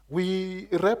We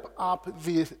wrap up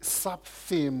the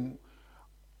sub-theme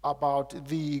about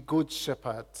the Good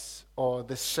Shepherd or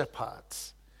the Shepherd,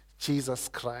 Jesus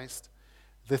Christ.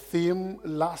 The theme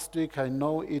last week, I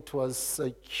know it was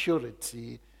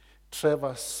security.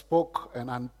 Trevor spoke and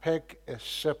unpacked a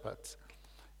shepherd,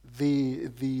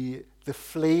 the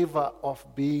flavor of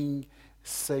being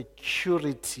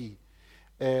security,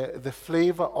 the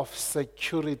flavor of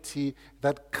security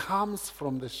that comes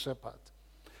from the shepherd.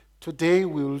 Today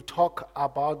we will talk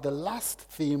about the last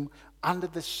theme under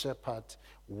the shepherd,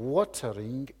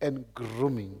 watering and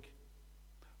grooming.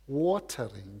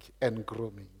 Watering and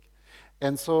grooming.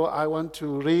 And so I want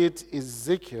to read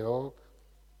Ezekiel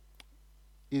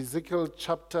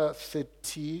chapter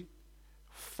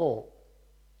 34.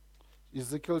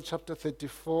 Ezekiel chapter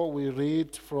 34, we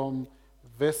read from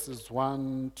verses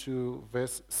 1 to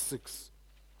verse 6.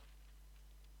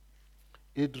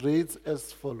 It reads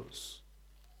as follows.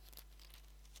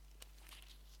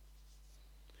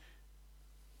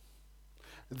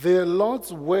 The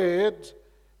Lord's word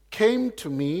came to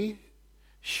me,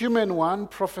 human one,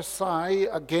 prophesy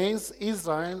against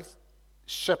Israel's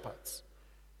shepherds.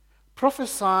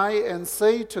 Prophesy and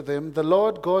say to them, the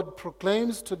Lord God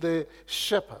proclaims to the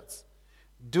shepherds,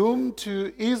 doom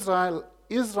to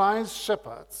Israel's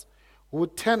shepherds who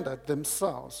tended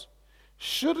themselves.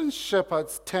 Shouldn't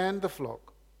shepherds tend the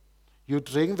flock? You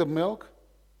drink the milk,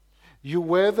 you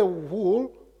wear the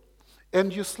wool,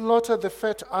 and you slaughter the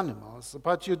fat animals,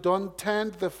 but you don't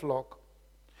tend the flock.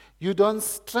 You don't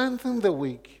strengthen the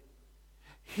weak,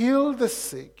 heal the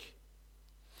sick,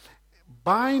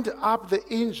 bind up the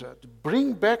injured,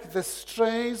 bring back the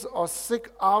strays, or seek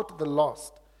out the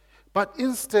lost. But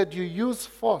instead you use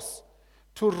force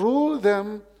to rule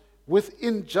them with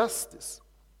injustice,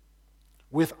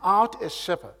 without a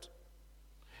shepherd.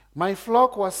 My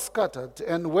flock was scattered,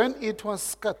 and when it was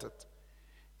scattered,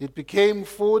 it became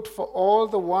food for all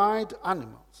the wild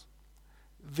animals.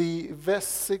 The verse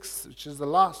 6, which is the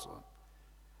last one.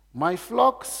 My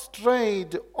flock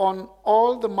strayed on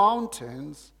all the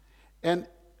mountains and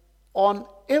on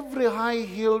every high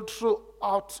hill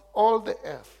throughout all the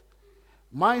earth.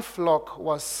 My flock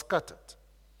was scattered,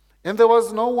 and there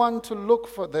was no one to look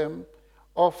for them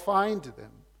or find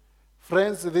them.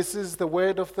 Friends, this is the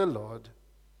word of the Lord.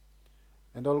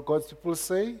 And all God's people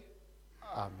say,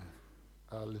 Amen.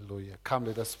 Hallelujah. Come,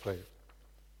 let us pray.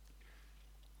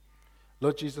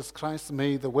 Lord Jesus Christ,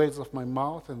 may the words of my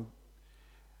mouth and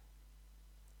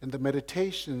the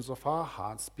meditations of our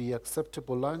hearts be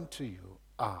acceptable unto you.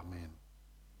 Amen.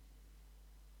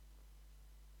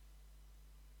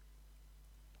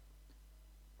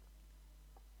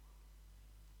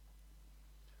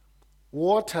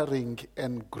 Watering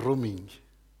and grooming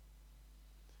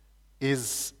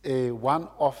is one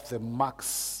of the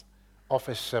marks of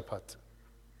a shepherd.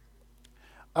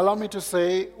 Allow me to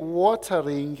say,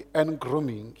 watering and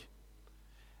grooming.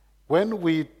 When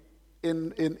we,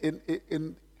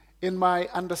 in my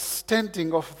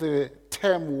understanding of the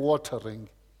term watering,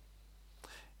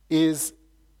 it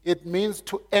means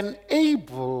to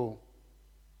enable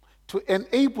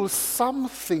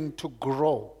something to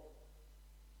grow.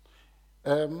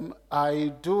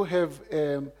 I do have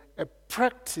a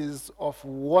practice of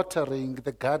watering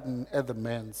the garden at the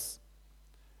manse.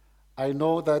 I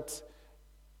know that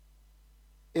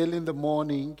early in the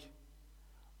morning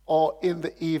or in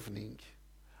the evening,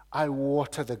 I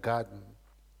water the garden.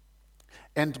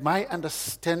 And my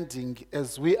understanding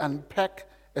as we unpack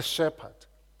a shepherd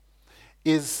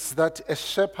is that a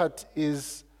shepherd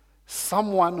is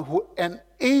someone who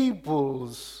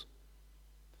enables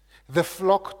the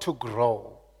flock to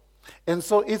grow. And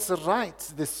so it's right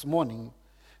this morning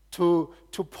to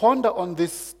ponder on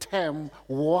this term,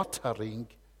 watering,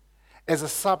 as a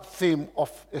sub-theme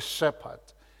of a shepherd,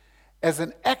 as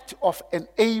an act of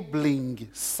enabling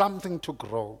something to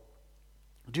grow.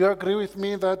 Do you agree with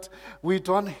me that we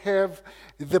don't have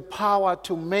the power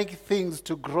to make things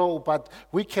to grow, but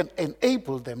we can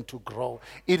enable them to grow?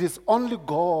 It is only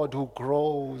God who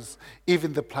grows,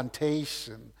 even the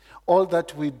plantation. All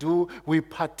that we do, we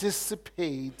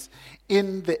participate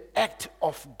in the act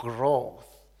of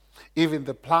growth. Even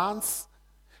the plants,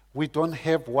 we don't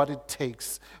have what it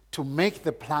takes to make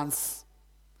the plants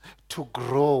to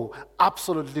grow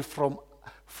absolutely from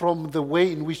the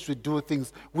way in which we do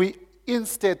things. We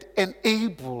instead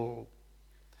enable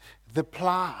the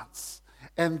plants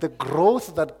and the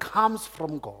growth that comes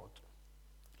from God.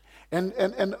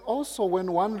 And also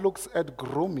when one looks at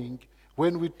grooming,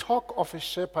 when we talk of a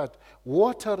shepherd,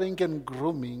 watering and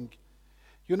grooming,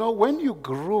 you know, when you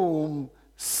groom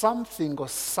something or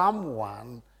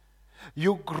someone,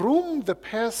 You groom the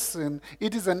person.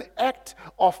 It is an act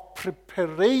of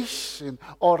preparation,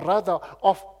 or rather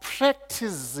of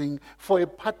practicing for a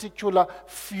particular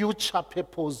future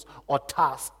purpose or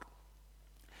task.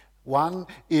 One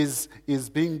is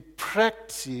being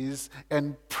practiced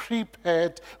and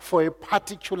prepared for a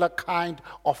particular kind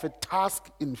of a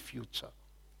task in future.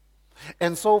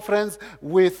 And so, friends,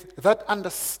 with that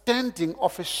understanding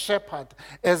of a shepherd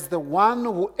as the one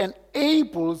who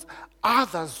enables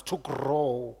others to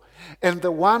grow, and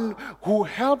the one who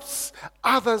helps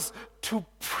others to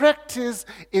practice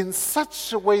in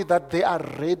such a way that they are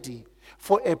ready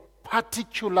for a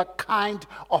particular kind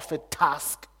of a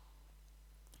task.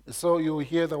 So you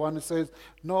hear the one who says,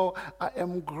 no, I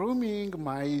am grooming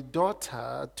my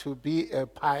daughter to be a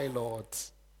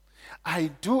pilot. I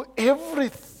do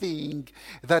everything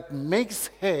that makes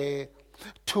her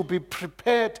to be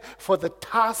prepared for the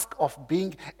task of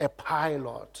being a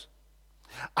pilot.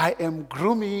 I am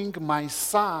grooming my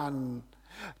son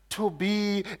to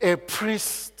be a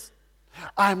priest.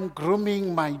 I'm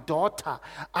grooming my daughter.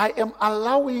 I am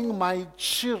allowing my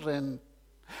children.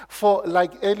 For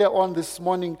like earlier on this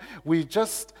morning, we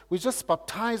just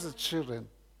baptized the children.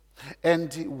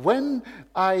 And when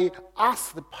I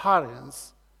asked the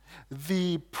parents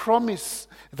the promise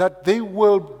that they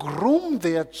will groom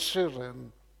their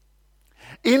children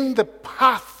in the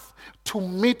path to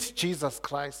meet Jesus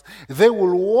Christ, they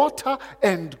will water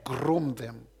and groom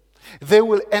them. They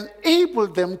will enable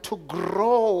them to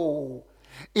grow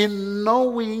in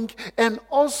knowing, and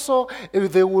also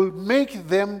they will make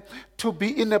them to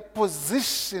be in a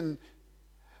position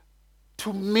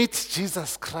to meet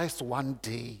Jesus Christ one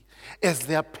day as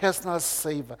their personal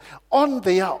Savior on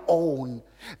their own.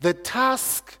 The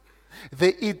task,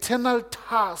 the eternal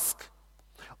task,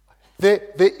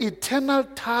 the eternal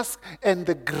task and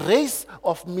the grace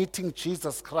of meeting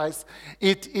Jesus Christ,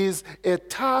 it is a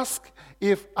task,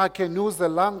 if I can use the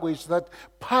language, that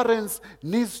parents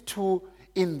need to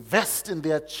invest in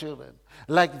their children,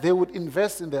 like they would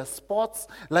invest in their sports,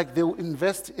 like they would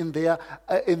invest in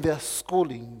their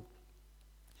schooling.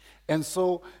 And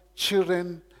so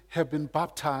children have been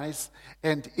baptized,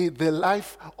 and the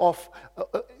life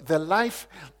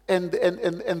and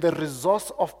the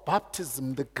resource of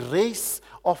baptism, the grace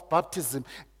of baptism,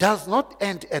 does not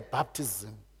end at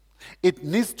baptism. It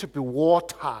needs to be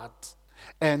watered,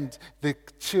 and the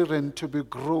children to be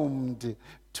groomed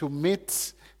to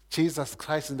meet Jesus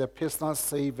Christ in their personal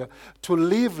Savior, to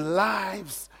live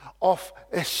lives of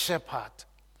a shepherd.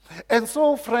 And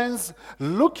so, friends,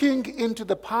 looking into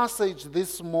the passage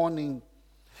this morning,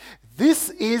 this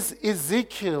is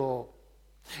Ezekiel.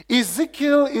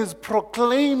 Ezekiel is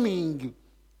proclaiming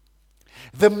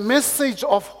the message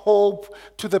of hope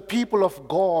to the people of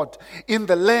God in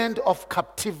the land of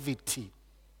captivity.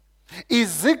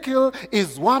 Ezekiel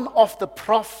is one of the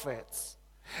prophets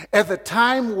at the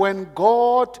time when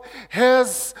God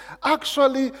has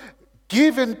actually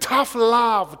given tough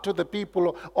love to the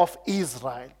people of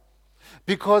Israel,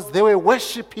 because they were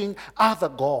worshiping other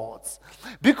gods,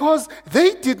 because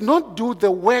they did not do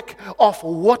the work of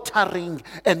watering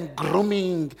and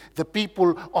grooming the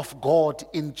people of God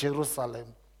in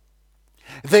Jerusalem.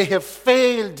 They have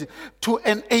failed to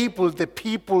enable the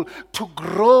people to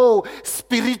grow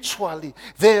spiritually.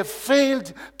 They have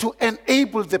failed to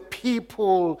enable the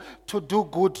people to do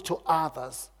good to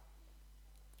others.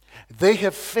 They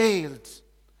have failed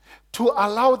to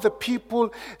allow the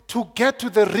people to get to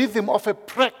the rhythm of a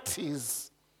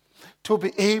practice to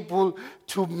be able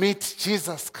to meet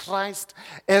Jesus Christ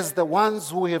as the ones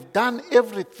who have done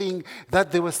everything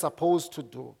that they were supposed to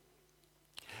do.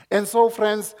 And so,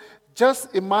 friends,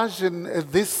 just imagine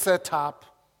this setup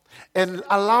and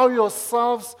allow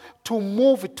yourselves to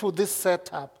move to this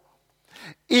setup.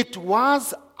 It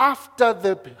was after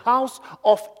the house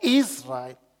of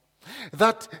Israel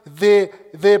that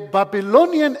the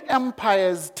Babylonian Empire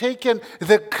has taken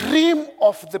the cream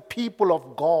of the people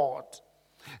of God.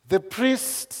 The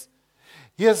priests,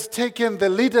 he has taken the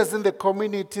leaders in the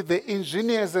community, the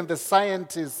engineers and the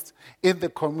scientists in the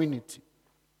community.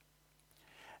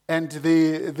 And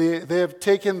they have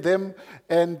taken them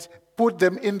and put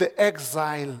them in the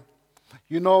exile.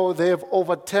 You know, they have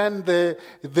overturned the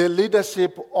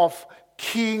leadership of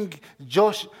King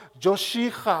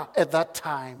Josiah at that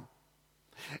time.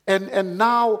 And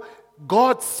now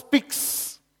God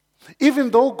speaks. Even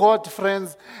though God,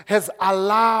 friends, has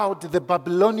allowed the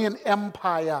Babylonian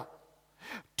Empire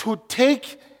to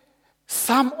take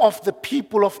some of the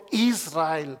people of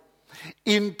Israel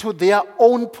into their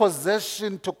own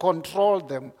possession to control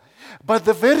them. But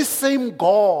the very same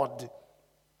God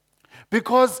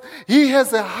because he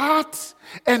has a heart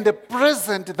and a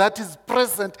present that is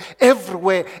present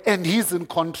everywhere, and he's in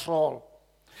control.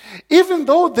 Even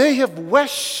though they have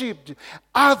worshipped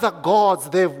other gods,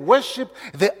 they have worshipped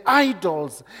the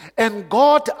idols, and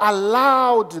God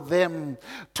allowed them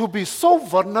to be so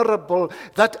vulnerable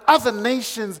that other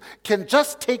nations can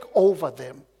just take over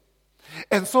them.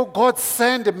 And so God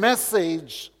sent a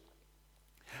message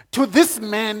to this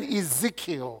man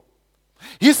Ezekiel.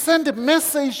 He sent a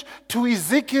message to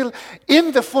Ezekiel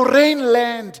in the foreign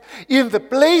land, in the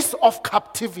place of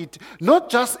captivity, not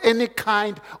just any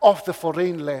kind of the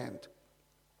foreign land.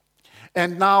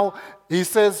 And now he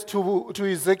says to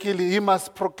Ezekiel, he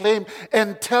must proclaim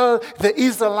and tell the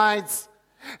Israelites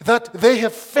that they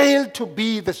have failed to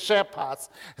be the shepherds.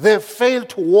 They have failed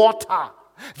to water.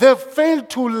 They have failed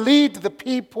to lead the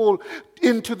people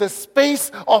into the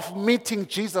space of meeting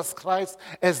Jesus Christ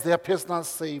as their personal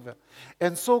Savior.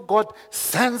 And so God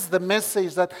sends the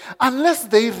message that unless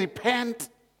they repent,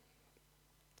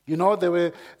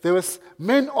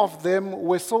 many of them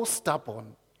were so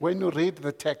stubborn. When you read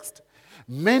the text,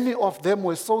 many of them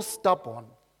were so stubborn.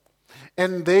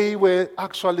 And they were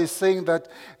actually saying that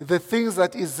the things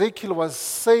that Ezekiel was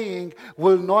saying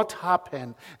will not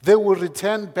happen. They will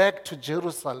return back to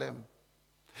Jerusalem.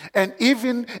 And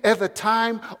even at the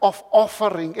time of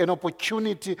offering an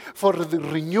opportunity for the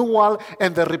renewal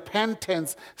and the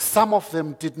repentance, some of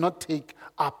them did not take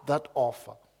up that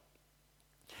offer.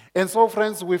 And so,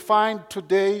 friends, we find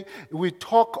today we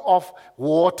talk of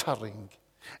watering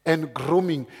and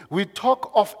grooming. We talk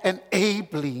of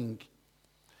enabling.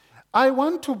 I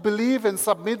want to believe and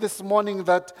submit this morning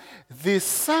that the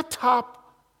setup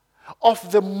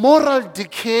of the moral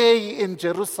decay in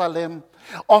Jerusalem,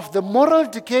 of the moral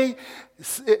decay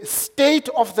state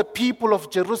of the people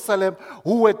of Jerusalem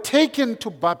who were taken to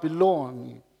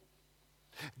Babylon,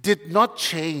 did not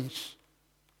change.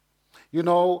 This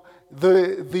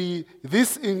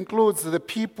includes the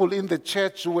people in the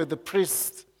church who were the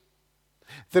priests,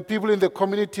 the people in the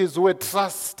communities who were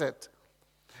trusted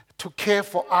to care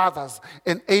for others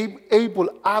and enable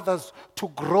others to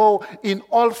grow in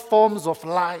all forms of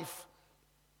life.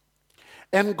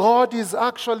 And God is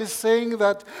actually saying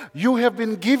that you have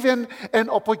been given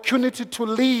an opportunity to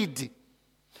lead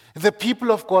the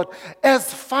people of God.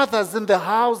 As fathers in the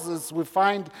houses we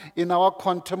find in our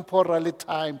contemporary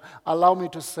time, allow me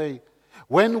to say,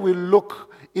 when we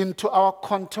look into our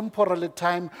contemporary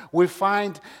time, we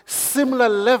find similar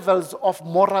levels of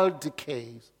moral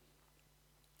decay,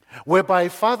 whereby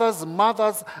fathers,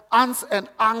 mothers, aunts, and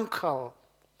uncles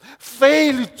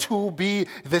fail to be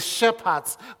the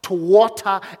shepherds to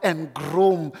water and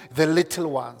groom the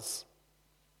little ones.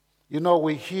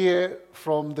 We hear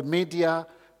from the media,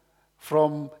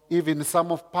 from even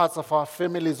some of parts of our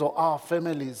families or our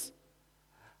families,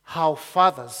 how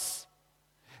fathers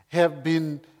have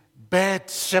been bad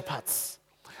shepherds,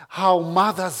 how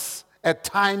mothers at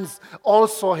times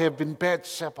also have been bad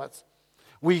shepherds.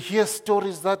 We hear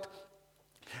stories that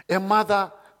a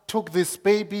mother took this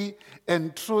baby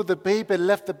and threw the baby,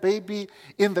 left the baby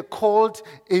in the cold,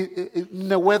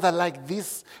 in a weather like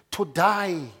this, to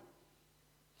die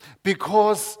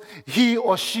because he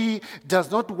or she does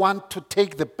not want to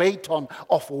take the baton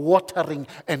of watering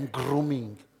and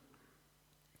grooming.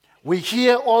 We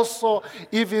hear also,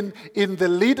 even in the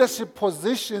leadership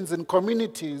positions in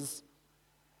communities,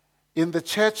 in the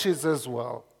churches as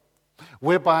well,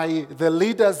 whereby the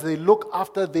leaders, they look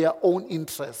after their own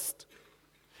interest.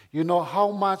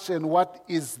 How much and what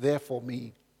is there for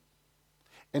me?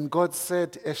 And God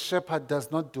said, a shepherd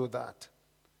does not do that.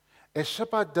 A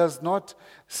shepherd does not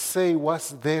say,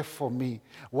 what's there for me?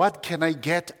 What can I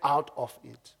get out of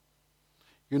it?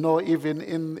 Even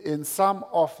in some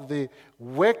of the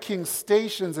working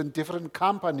stations in different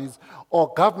companies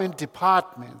or government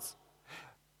departments,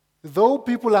 though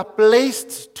people are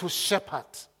placed to shepherd,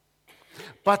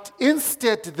 but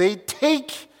instead they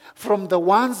take from the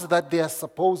ones that they are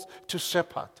supposed to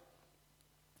shepherd.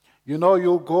 You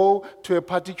go to a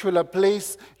particular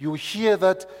place, you hear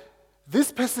that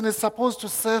this person is supposed to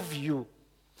serve you,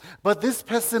 but this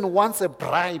person wants a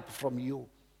bribe from you.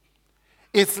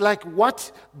 It's like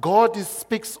what God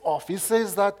speaks of. He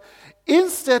says that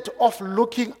instead of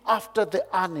looking after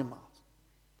the animals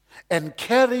and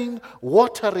caring,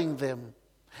 watering them,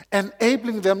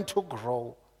 enabling them to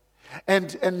grow,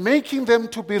 and making them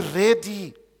to be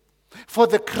ready for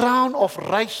the crown of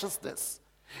righteousness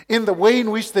in the way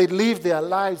in which they live their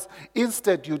lives,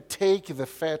 instead you take the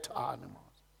fat animals.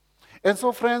 And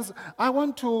so, friends, I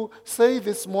want to say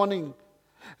this morning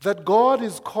that God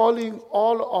is calling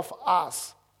all of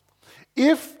us.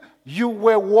 If you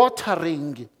were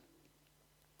watering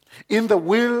in the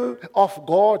will of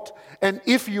God, and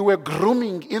if you were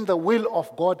grooming in the will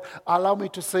of God, allow me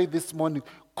to say this morning,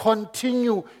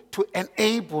 continue to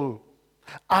enable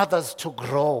others to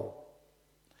grow.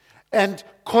 And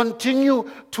continue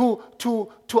to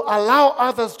allow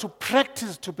others to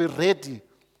practice to be ready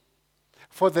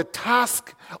for the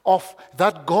task of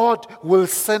that God will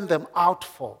send them out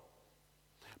for.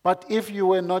 But if you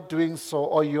were not doing so,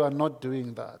 or you are not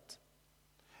doing that,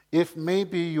 if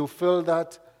maybe you feel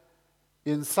that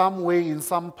in some way, in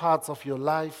some parts of your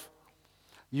life,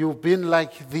 you've been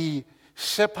like the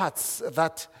shepherds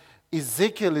that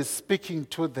Ezekiel is speaking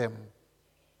to them,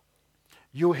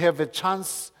 you have a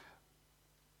chance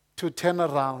to turn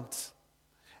around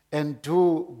and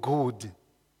do good.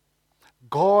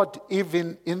 God,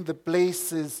 even in the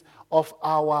places of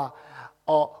our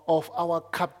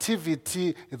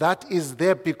captivity that is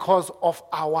there because of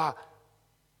our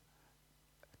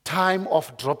time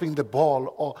of dropping the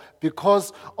ball or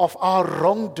because of our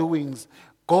wrongdoings,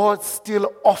 God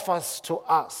still offers to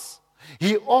us.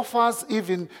 He offers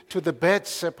even to the bad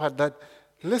shepherd that,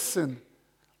 listen,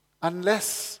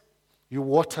 unless you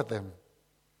water them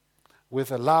with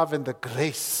the love and the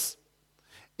grace,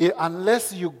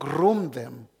 unless you groom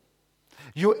them,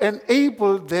 you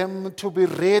enable them to be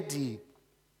ready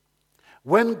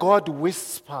when God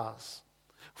whispers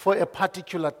for a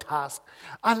particular task,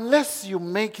 unless you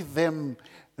make them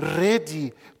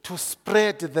ready to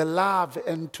spread the love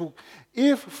and to,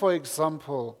 if, for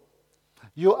example,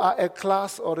 you are a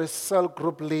class or a cell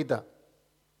group leader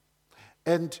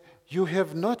and you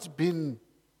have not been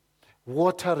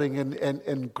watering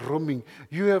and grooming,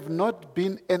 you have not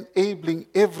been enabling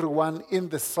everyone in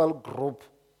the cell group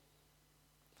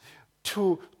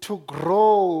to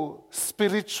grow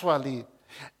spiritually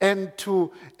and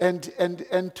to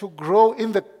grow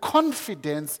in the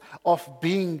confidence of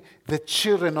being the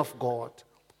children of God.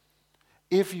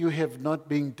 If you have not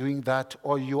been doing that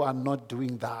or you are not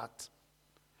doing that,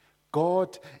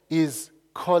 God is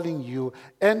calling you.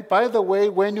 And by the way,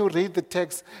 when you read the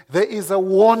text, there is a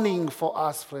warning for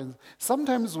us, friends.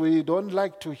 Sometimes we don't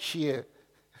like to hear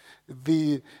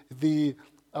the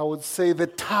I would say, the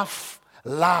tough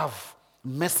love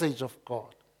message of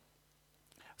God.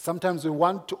 Sometimes we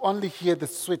want to only hear the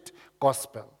sweet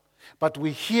gospel. But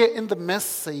we hear in the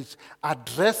message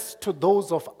addressed to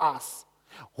those of us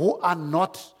who are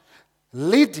not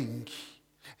leading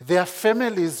their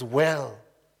families well,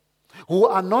 who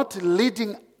are not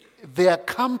leading their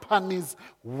companies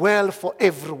well for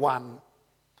everyone,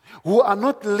 who are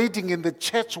not leading in the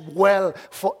church well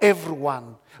for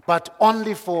everyone, but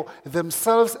only for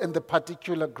themselves and the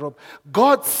particular group.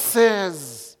 God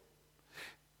says,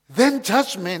 then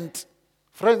judgment.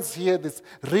 Friends, hear this.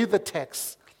 Read the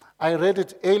text. I read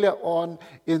it earlier on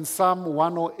in Psalm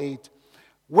 108.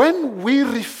 When we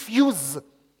refuse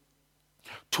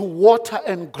to water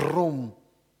and groom,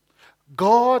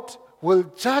 God will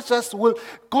judge us.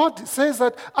 God says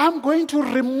that I'm going to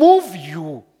remove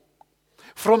you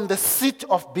from the seat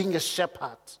of being a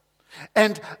shepherd.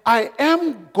 And I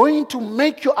am going to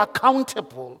make you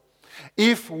accountable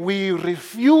if we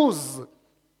refuse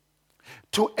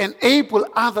to enable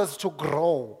others to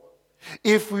grow.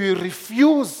 If we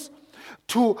refuse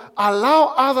to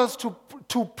allow others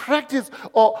to practice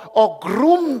or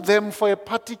groom them for a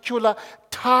particular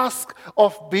task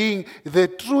of being the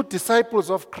true disciples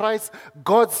of Christ,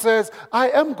 God says, I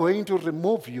am going to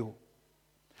remove you.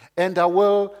 And I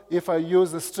will, if I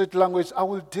use the street language, I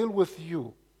will deal with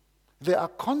you. There are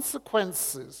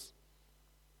consequences.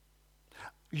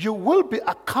 You will be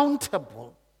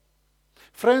accountable.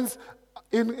 Friends,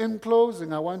 in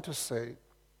closing, I want to say,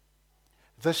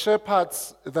 the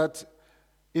shepherds that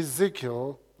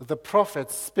Ezekiel, the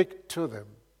prophets, speak to them,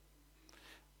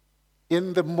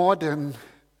 in the modern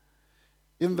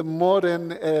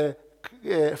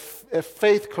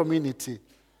faith community,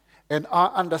 and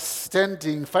our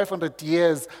understanding 500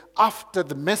 years after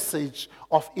the message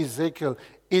of Ezekiel,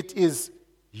 it is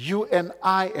you and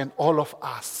I and all of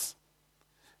us.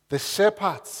 The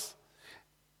shepherds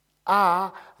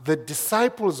are the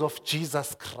disciples of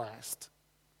Jesus Christ.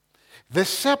 The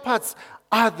shepherds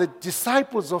are the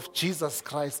disciples of Jesus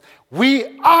Christ.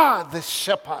 We are the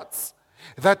shepherds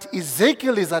that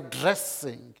Ezekiel is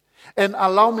addressing. And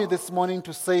allow me this morning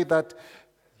to say that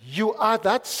you are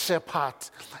that shepherd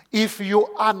if you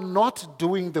are not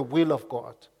doing the will of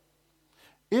God.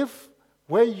 If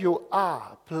where you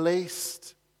are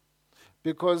placed,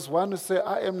 because one will say,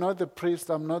 I am not the priest,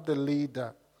 I'm not the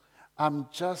leader, I'm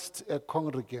just a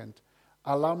congregant.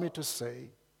 Allow me to say,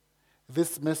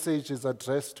 this message is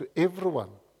addressed to everyone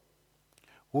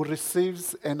who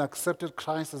receives and accepted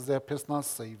Christ as their personal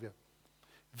Savior.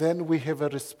 then we have a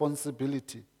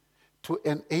responsibility to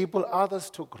enable others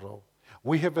to grow.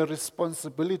 We have a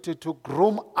responsibility to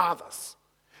groom others,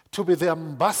 to be the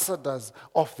ambassadors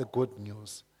of the good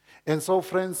news. And so,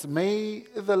 friends, may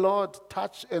the Lord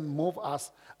touch and move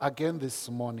us again this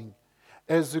morning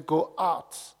as we go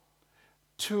out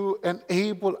to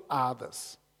enable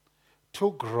others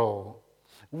to grow.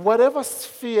 Whatever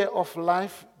sphere of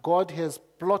life God has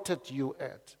plotted you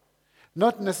at,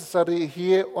 not necessarily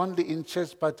here only in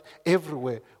church, but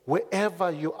everywhere, wherever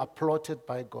you are plotted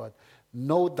by God,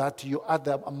 know that you are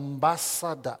the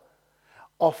ambassador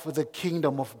of the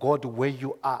kingdom of God where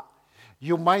you are.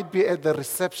 You might be at the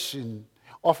reception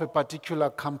of a particular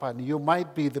company. You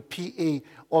might be the PA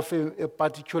of a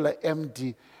particular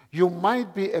MD. You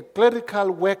might be a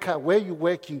clerical worker where you're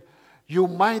working. You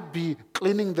might be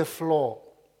cleaning the floor.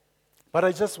 But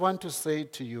I just want to say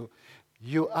to you,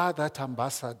 you are that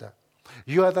ambassador.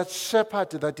 You are that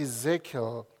shepherd that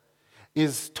Ezekiel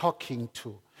is talking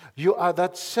to. You are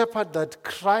that shepherd that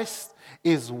Christ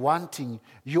is wanting.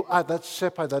 You are that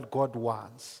shepherd that God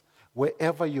wants,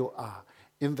 wherever you are.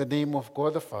 In the name of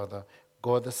God the Father,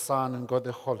 God the Son, and God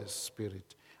the Holy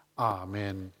Spirit.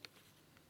 Amen.